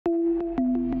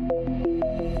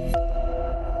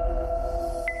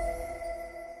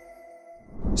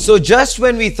So just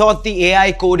when we thought the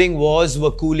AI coding wars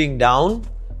were cooling down,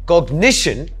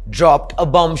 Cognition dropped a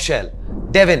bombshell.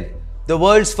 Devin, the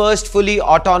world's first fully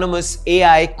autonomous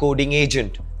AI coding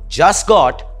agent, just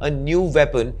got a new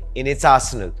weapon in its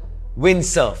arsenal,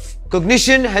 Windsurf.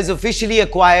 Cognition has officially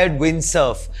acquired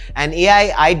Windsurf, an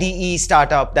AI IDE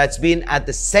startup that's been at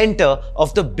the center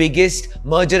of the biggest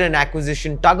merger and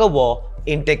acquisition tug-of-war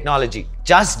in technology.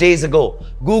 Just days ago,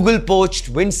 Google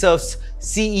poached Windsurf's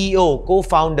CEO,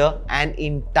 co-founder, and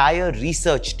entire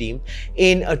research team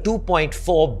in a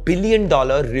 $2.4 billion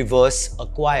reverse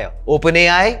acquire.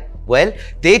 OpenAI, well,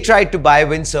 they tried to buy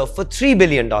Windsurf for $3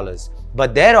 billion.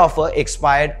 But their offer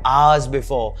expired hours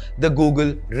before the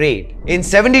Google raid. In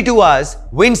 72 hours,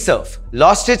 Windsurf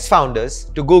lost its founders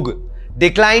to Google,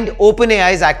 declined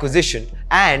OpenAI's acquisition,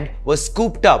 and was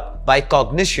scooped up by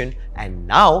Cognition, and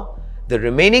now the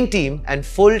remaining team and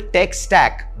full tech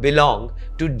stack belong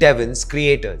to Devin's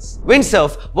creators.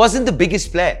 Windsurf wasn't the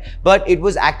biggest player, but it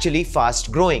was actually fast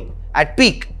growing. At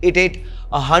peak, it hit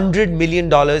 $100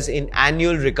 million in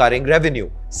annual recurring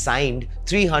revenue, signed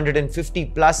 350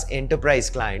 plus enterprise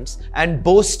clients, and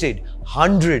boasted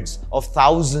hundreds of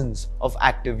thousands of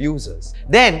active users.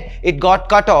 Then it got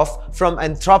cut off from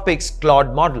Anthropic's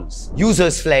Claude models.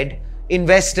 Users fled,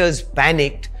 investors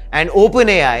panicked, and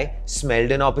OpenAI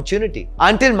smelled an opportunity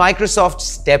until Microsoft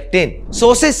stepped in.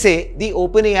 Sources say the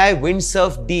OpenAI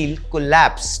Windsurf deal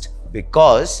collapsed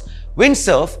because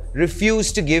Windsurf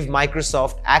refused to give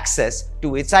Microsoft access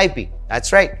to its IP.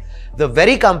 That's right. The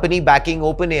very company backing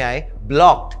OpenAI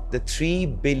blocked the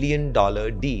 $3 billion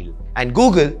deal, and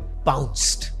Google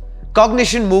bounced.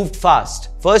 Cognition moved fast.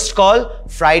 First call,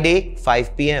 Friday,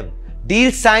 5 p.m.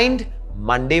 Deal signed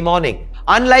Monday morning.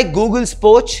 Unlike Google's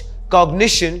poach,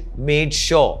 Cognition made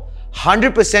sure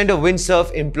 100% of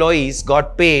Windsurf employees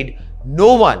got paid.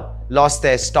 No one lost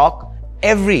their stock.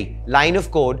 Every line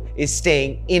of code is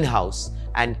staying in-house,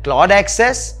 and Claude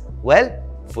access, well,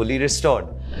 fully restored.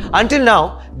 Until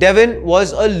now, Devin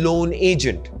was a lone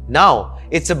agent. Now,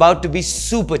 it's about to be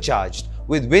supercharged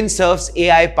with Windsurf's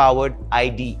AI-powered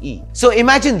IDE. So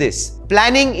imagine this,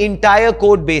 planning entire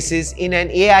code bases in an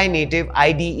AI-native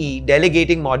IDE,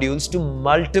 delegating modules to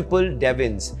multiple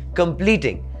Devins,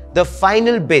 completing the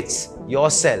final bits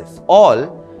yourself,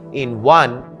 all in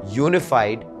one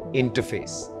unified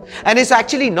interface. And it's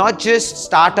actually not just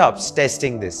startups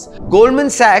testing this. Goldman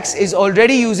Sachs is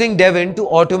already using Devin to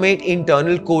automate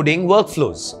internal coding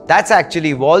workflows. That's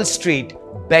actually Wall Street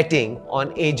betting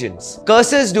on agents.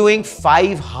 Cursor's doing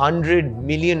 $500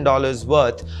 million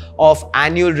worth of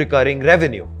annual recurring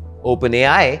revenue.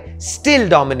 OpenAI still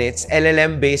dominates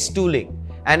LLM-based tooling,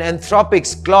 and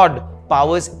Anthropic's Claude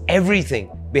powers everything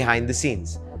behind the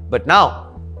scenes. But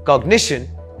now, Cognition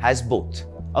has both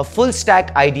a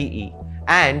full-stack IDE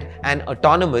and an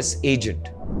autonomous agent.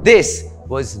 This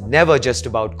was never just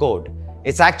about code.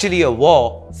 It's actually a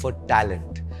war for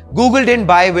talent. Google didn't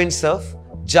buy Windsurf,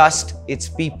 just its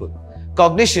people.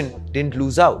 Cognition didn't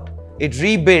lose out. It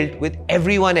rebuilt with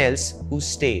everyone else who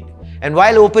stayed. And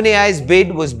while OpenAI's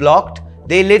bid was blocked,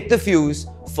 they lit the fuse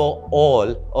for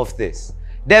all of this.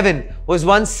 Devin was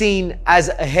once seen as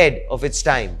ahead of its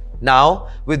time. Now,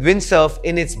 with Windsurf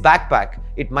in its backpack,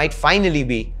 it might finally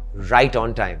be right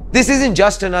on time. This isn't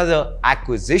just another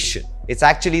acquisition. It's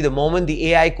actually the moment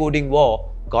the AI coding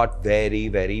war got very,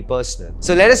 very personal.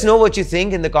 So let us know what you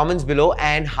think in the comments below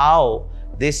and how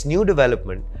this new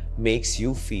development makes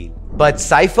you feel. But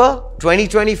Cypher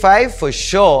 2025 for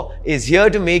sure is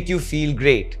here to make you feel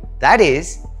great. That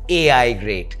is AI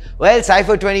great. Well,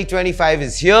 Cypher 2025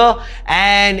 is here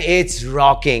and it's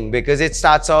rocking because it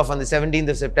starts off on the 17th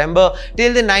of September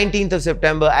till the 19th of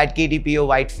September at KTPO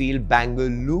Whitefield,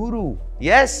 Bangalore.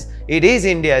 Yes, it is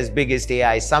India's biggest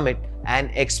AI summit and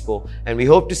expo, and we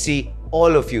hope to see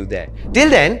all of you there. Till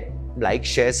then, like,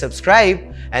 share, subscribe,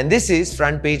 and this is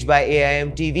Front Page by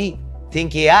AIM TV.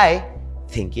 Think AI,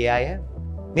 think AIM.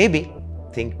 Maybe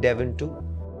think Devin too.